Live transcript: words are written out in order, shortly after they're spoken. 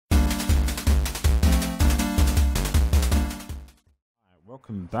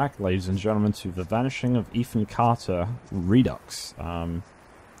Welcome back, ladies and gentlemen, to The Vanishing of Ethan Carter Redux.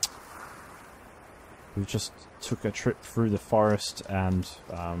 We just took a trip through the forest and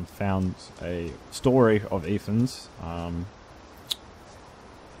found a story of Ethan's.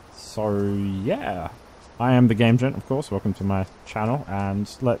 So yeah, I am the Game Gent, of course. Welcome to my channel, and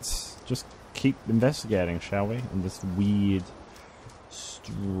let's just keep investigating, shall we? In this weird,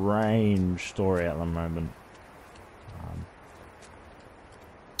 strange story at the moment.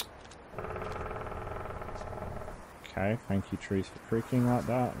 Okay, thank you trees for creaking like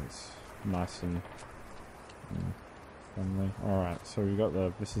that. It's nice and friendly. Alright, so we got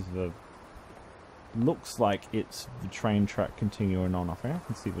this is the, looks like it's the train track continuing on. I think I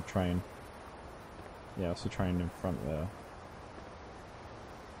can see the train. Yeah, it's the train in front there.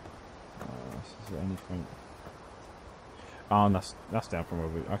 Is there anything? Oh, and that's down from where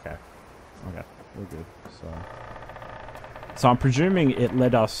we, okay, we're good. So I'm presuming it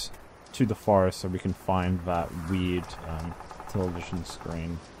led us to the forest so we can find that weird television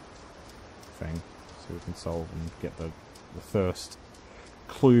screen thing, so we can solve and get the first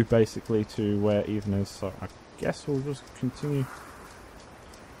clue basically to where Ethan is. So I guess we'll just continue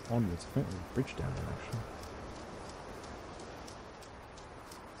onwards. I think there's a bridge down there actually.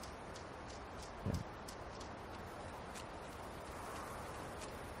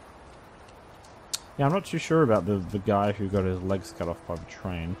 Yeah, I'm not too sure about the guy who got his legs cut off by the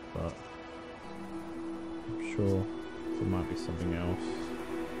train, but I'm sure there might be something else.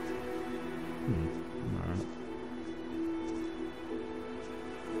 No.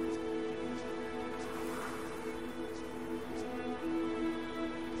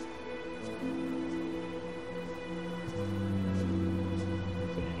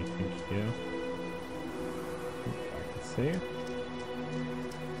 Is there anything here? I can see.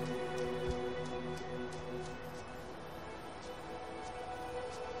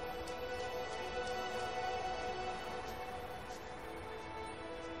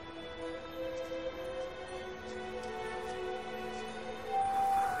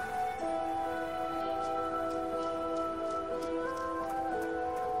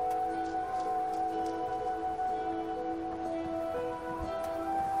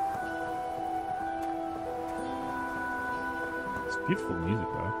 Beautiful music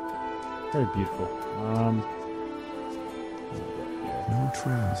though. Very beautiful. No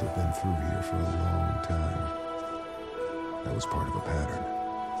trains have been through here for a long time. That was part of a pattern.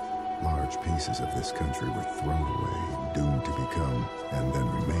 Large pieces of this country were thrown away, doomed to become, and then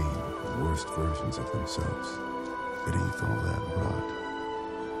remain, the worst versions of themselves. Beneath all that rot,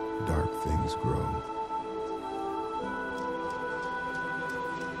 dark things grow.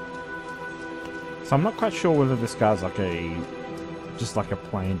 So I'm not quite sure whether this guy's like just like a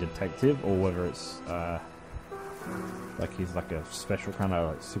plain detective, or whether it's like he's like a special kind of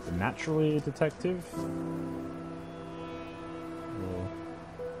like supernaturally detective. Or,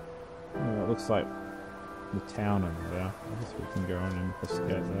 yeah, it looks like the town over there. I guess we can go and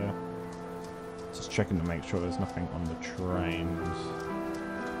investigate there. Just checking to make sure there's nothing on the trains.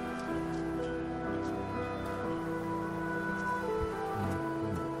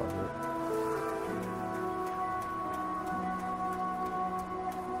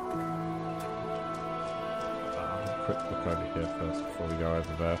 Quick look over here first before we go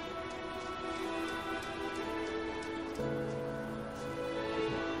over there.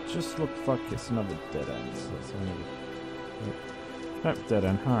 Just looks like it's another dead end. So it's only... Nope, dead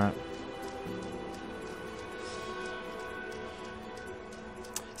end. Alright.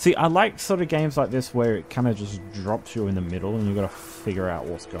 See, I like sort of games like this where it kind of just drops you in the middle and you got to figure out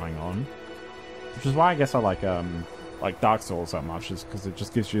what's going on. Which is why I guess I like Dark Souls so much, is because it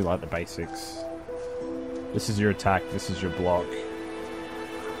just gives you like the basics. This is your attack, this is your block.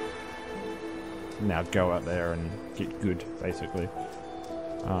 Now go out there and get good, basically.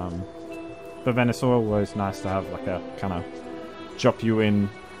 But then it's always nice to have like a kind of drop you in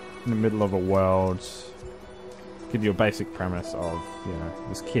the middle of a world, give you a basic premise of, you know,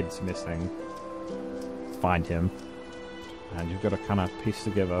 this kid's missing, find him, and you've got to kind of piece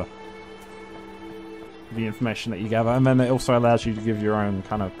together the information that you gather, and then it also allows you to give your own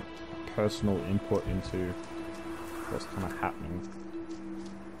kind of personal input into what's kind of happening,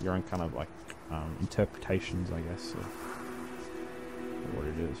 your own kind of like interpretations, I guess, of what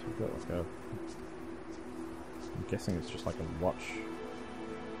it is. We've got like a, I'm guessing it's just like a watch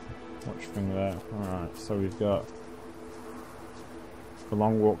thing there. Alright, so we've got the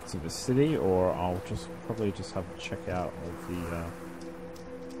long walk to the city, or I'll just probably just have a check out of the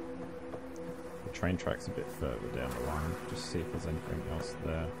train tracks a bit further down the line, just see if there's anything else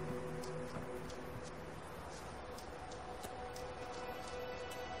there.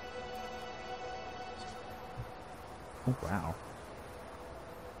 Oh, wow.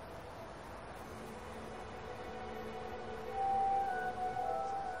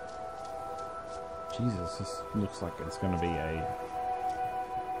 Jesus, this looks like it's going to be a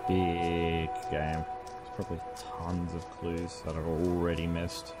big game. There's probably tons of clues that I've already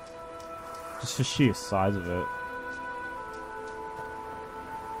missed. Just for sheer size of it.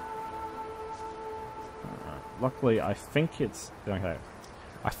 Luckily, I think it's... Okay.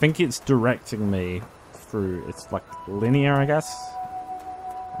 I think it's directing me through... It's like linear, I guess.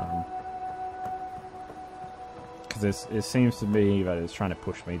 Because it seems to me that it's trying to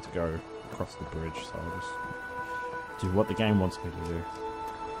push me to go across the bridge, so I'll just do what the game wants me to do.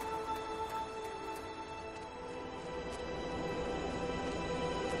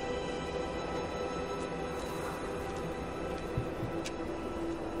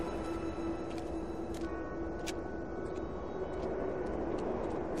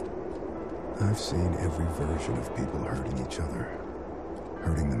 I've seen every version of people hurting each other,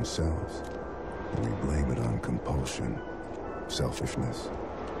 hurting themselves, and we blame it on compulsion, selfishness,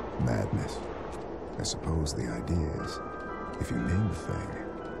 madness. I suppose the idea is, if you name a thing,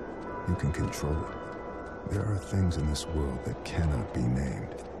 you can control it. There are things in this world that cannot be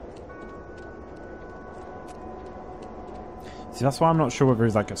named. See, that's why I'm not sure whether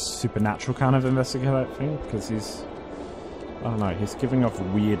he's like a supernatural kind of investigator thing, because he's... I don't know, he's giving off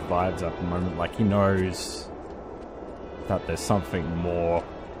weird vibes at the moment, like he knows that there's something more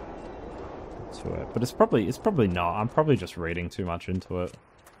to it. But it's probably not. I'm probably just reading too much into it.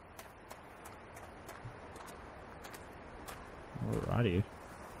 Alrighty.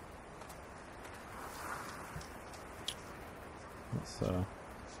 Let's go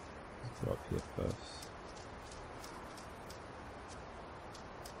up here first.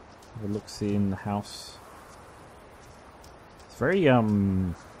 Have a look-see in the house. It's very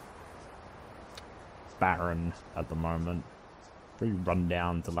barren at the moment. Very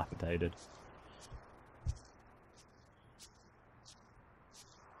run-down, dilapidated.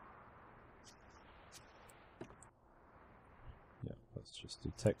 Yeah, let's just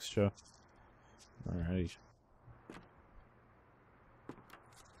do texture. Alright.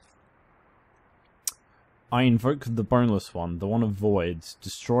 I invoke the Boneless One, the one of voids,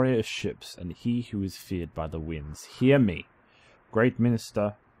 destroyer of ships, and he who is feared by the winds. Hear me, great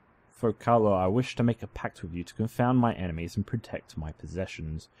minister Focalo. I wish to make a pact with you to confound my enemies and protect my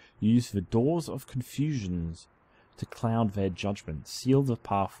possessions. Use the doors of confusions to cloud their judgment. Seal the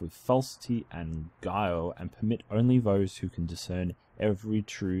path with falsity and guile, and permit only those who can discern every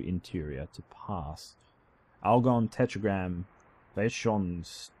true interior to pass. Algon tetragram, Veshon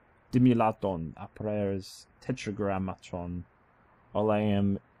stimulaton, apres tetragrammaton,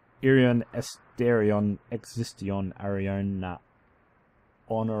 oleum irion esterion existion ariona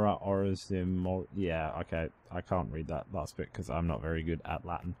honora orisimo. Yeah, okay, I can't read that last bit because I'm not very good at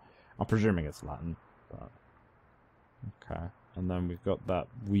Latin. I'm presuming it's Latin, but okay. And then we've got that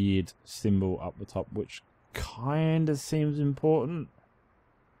weird symbol up the top, which kind of seems important.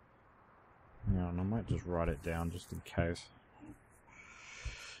 Hang on, I might just write it down just in case.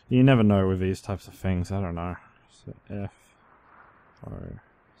 You never know with these types of things. I don't know. So F O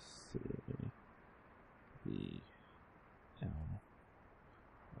C B L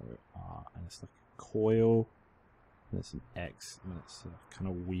O R, and it's like a coil. And it's an X, and it's a kind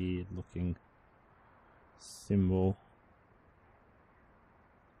of weird looking symbol.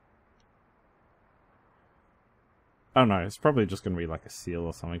 I don't know, it's probably just going to be like a seal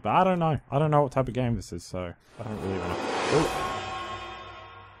or something, but I don't know. I don't know what type of game this is, so I don't really want to...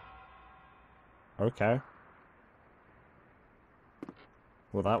 Okay.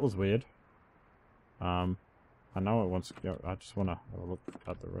 Well, that was weird. I know it wants to go... I just want to have a look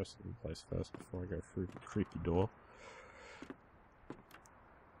at the rest of the place first before I go through the creepy door.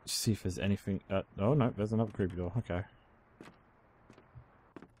 See if there's anything... oh, no, there's another creepy door. Okay.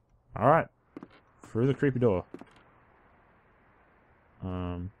 Alright. Through the creepy door.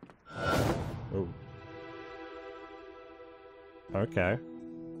 Oh. Okay.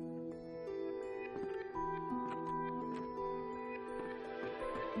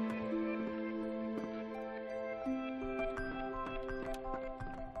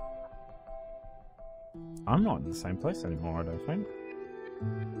 I'm not in the same place anymore, I don't think.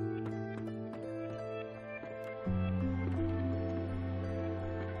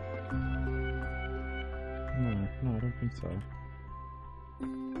 No, I don't think so.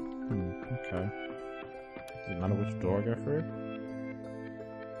 Okay. Does it matter which door I go through?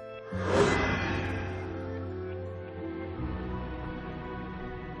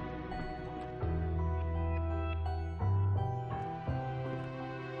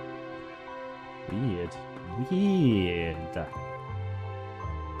 Weird. Weird.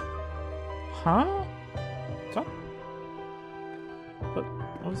 Huh? Stop. But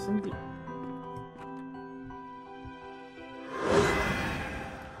I was in the...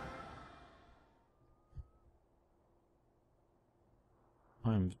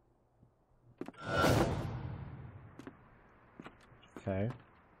 I'm... Okay.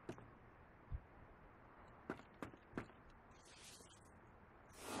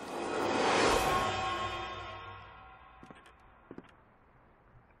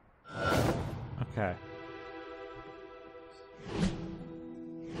 Okay.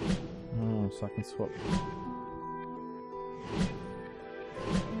 Oh, so I can swap.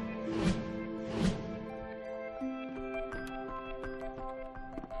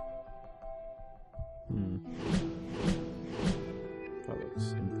 That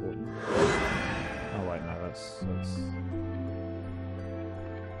looks important. Oh wait, no, that's...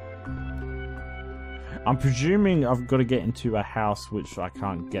 I'm presuming I've got to get into a house which I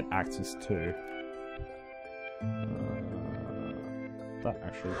can't get access to. That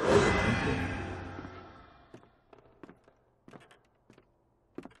actually...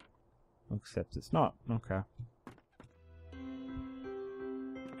 Except it's not. Okay.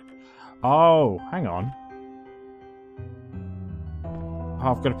 Oh, hang on. Oh,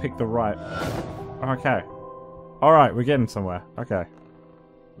 I've got to pick the right... Okay. Alright, we're getting somewhere. Okay.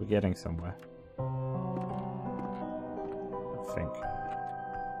 We're getting somewhere. I think.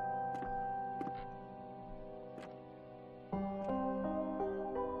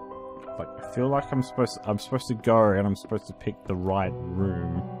 Like, I feel like I'm supposed to go and I'm supposed to pick the right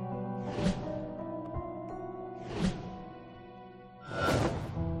room.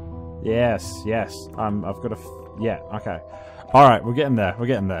 Yes, yes. I've got to... Yeah, okay. Alright, we're getting there. We're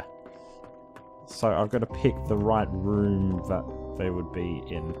getting there. So I've got to pick the right room that they would be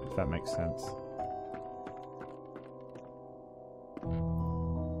in, if that makes sense.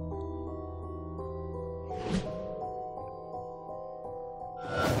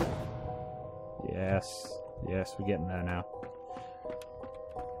 Yes. Yes, we're getting there now.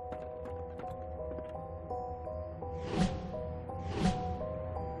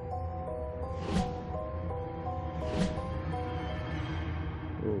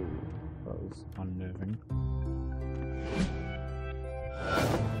 Ooh, that was unnerving.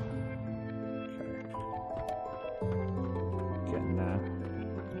 Okay. Getting there.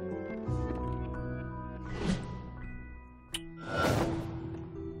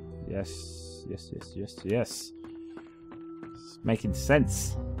 Yes. Yes, yes, yes, yes. It's making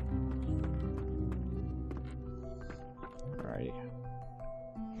sense. Alrighty.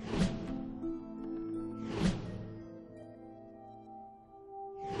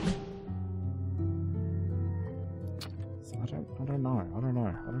 So I don't know. I don't know.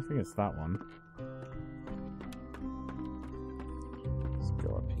 I don't think it's that one. Let's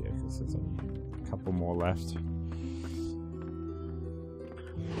go up here because there's only a couple more left.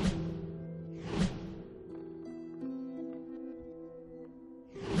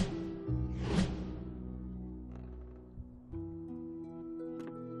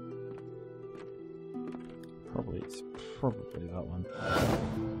 It's probably that one.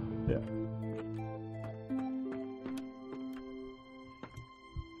 Yeah.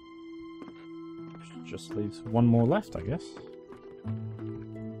 Just leaves one more left, I guess.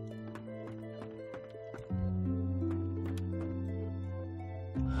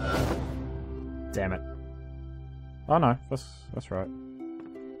 Damn it. Oh no, that's right.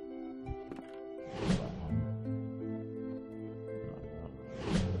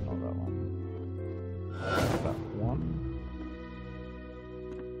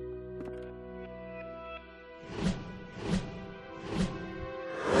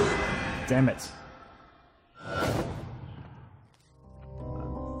 Damn it.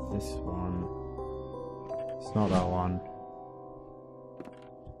 This one. It's not that one.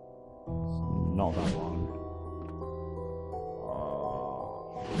 It's not that one.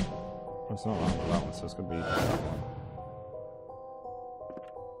 Oh. It's not that one, so it's gonna be that one.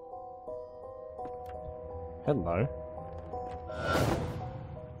 Hello.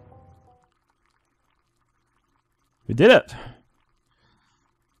 We did it!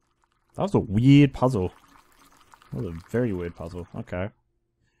 That was a weird puzzle. That was a very weird puzzle. Okay.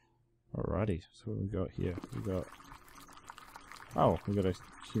 Alrighty. So what we got here? We got... Oh, we got a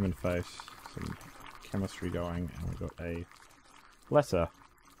human face. Some chemistry going. And we got a letter.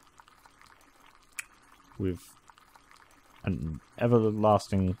 With an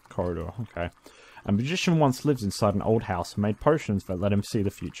everlasting corridor. Okay. A magician once lived inside an old house and made potions that let him see the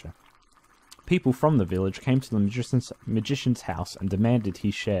future. People from the village came to the magician's house and demanded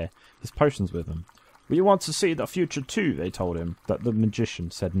he share his potions with them. "We want to see the future too," they told him, but the magician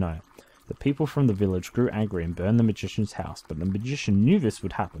said no. The people from the village grew angry and burned the magician's house, but the magician knew this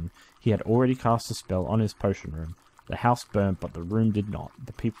would happen. He had already cast a spell on his potion room. The house burned, but the room did not.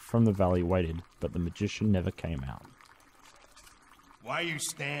 The people from the valley waited, but the magician never came out. Why are you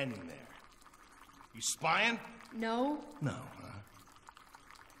standing there? You spying? No. No, huh?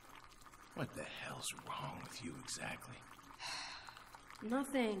 What the hell's wrong with you exactly?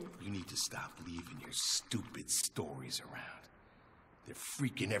 Nothing. You need to stop leaving your stupid stories around. They're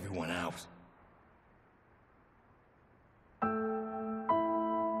freaking everyone out.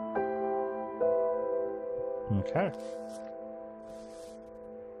 Okay.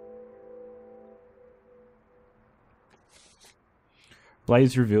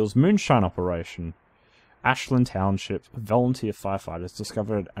 Blaze reveals moonshine operation. Ashland Township volunteer firefighters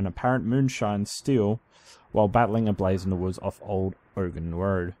discovered an apparent moonshine spill while battling a blaze in the woods off Old Ogan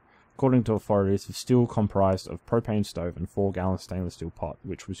Road. According to authorities, the still comprised of propane stove and 4-gallon stainless steel pot,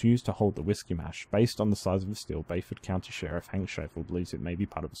 which was used to hold the whiskey mash. Based on the size of the still, Bayford County Sheriff Hank Schaefer believes it may be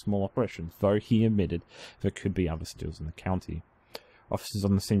part of a small operation, though he admitted there could be other stills in the county. Officers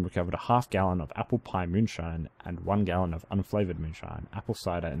on the scene recovered a half-gallon of apple pie moonshine and 1 gallon of unflavoured moonshine. Apple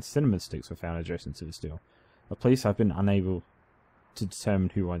cider and cinnamon sticks were found adjacent to the still. The police have been unable to determine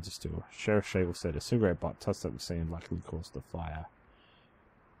who owns the still. Sheriff Schaefer said a cigarette butt touched at the scene likely caused the fire.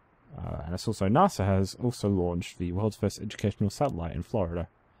 And it's also NASA has also launched the world's first educational satellite in Florida.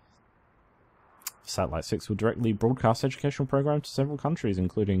 Satellite 6 will directly broadcast educational programs to several countries,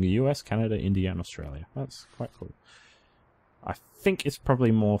 including the US, Canada, India, and Australia. That's quite cool. I think it's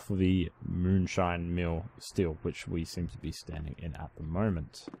probably more for the moonshine mill still, which we seem to be standing in at the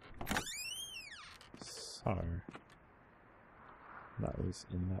moment. So, that was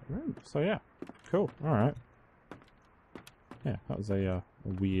in that room. So yeah, cool. Alright. Yeah, that was a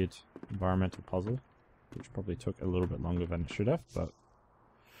weird environmental puzzle, which probably took a little bit longer than it should have, but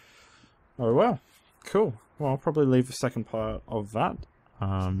oh well. Cool. Well, I'll probably leave the second part of that.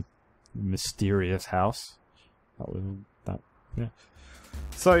 Mysterious house. Yeah.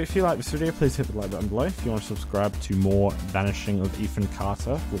 So if you like this video, please hit the like button below. If you want to subscribe to more Vanishing of Ethan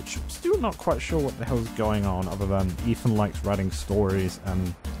Carter, which I'm still not quite sure what the hell's going on, other than Ethan likes writing stories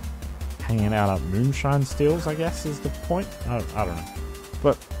and hanging out at moonshine stills, I guess is the point. I don't know.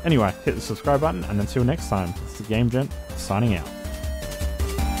 But anyway, hit the subscribe button, and until next time, it's the Game Gent signing out.